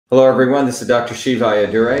Hello everyone, this is Dr. Shiva.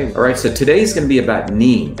 All right, so today's going to be about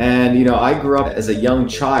NEEM. And I grew up as a young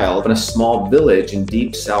child in a small village in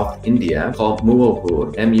deep South India called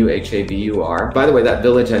Muhavur, M-U-H-A-V-U-R. By the way, that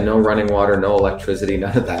village had no running water, no electricity,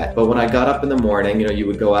 none of that. But when I got up in the morning, you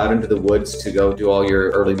would go out into the woods to go do all your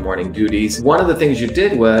early morning duties. One of the things you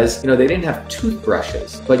did was, they didn't have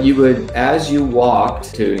toothbrushes, but you would, as you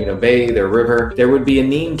walked to, bathe or river, there would be a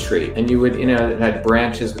neem tree. And you would, it had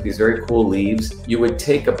branches with these very cool leaves. You would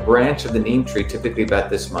take a branch of the neem tree, typically about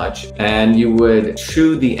this much, and you would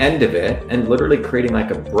chew the end of it and literally creating like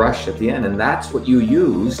a brush at the end. And that's what you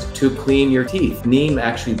used to clean your teeth. Neem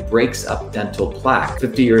actually breaks up dental plaque.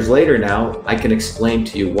 50 years later now, I can explain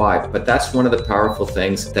to you why, but that's one of the powerful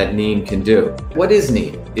things that neem can do. What is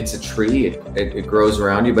neem? It's a tree, it grows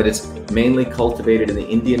around you, but it's mainly cultivated in the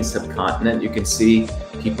Indian subcontinent. You can see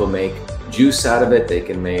people make juice out of it. They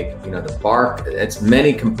can make, the bark. It's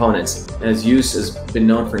many components. And its use has been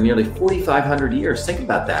known for nearly 4,500 years. Think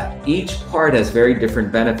about that. Each part has very different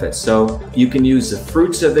benefits. So you can use the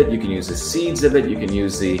fruits of it, you can use the seeds of it, you can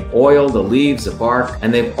use the oil, the leaves, the bark,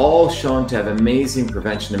 and they've all shown to have amazing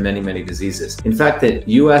prevention of many, many diseases. In fact, the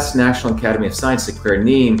U.S. National Academy of Science declared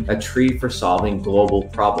neem a tree for solving global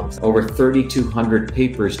problems. Over 3,200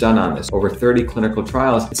 papers done on this, over 30 clinical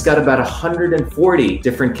trials. It's got about 140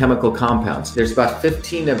 different chemical compounds. There's about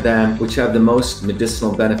 15 of them which have the most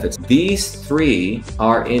medicinal benefits. These three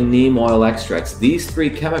are in neem oil extracts. These three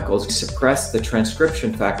chemicals suppress the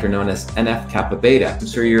transcription factor known as NF-kappa beta,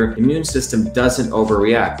 so your immune system doesn't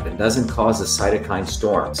overreact and doesn't cause a cytokine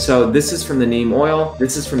storm. So this is from the neem oil,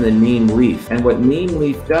 this is from the neem leaf. And what neem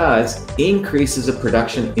leaf does increases the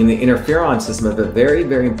production in the interferon system of a very,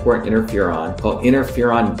 very important interferon called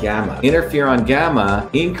interferon gamma. Interferon gamma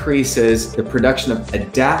increases the production of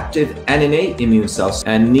adaptive and innate immune cells,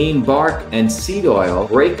 and neem bark and seed oil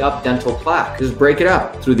break up dental plaque. Just break it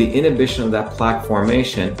up through the inhibition of that plaque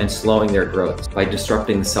formation and slowing their growth by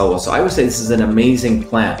disrupting the cell wall. So I would say this is an amazing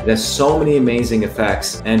plant. It has so many amazing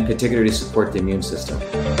effects and particularly support the immune system.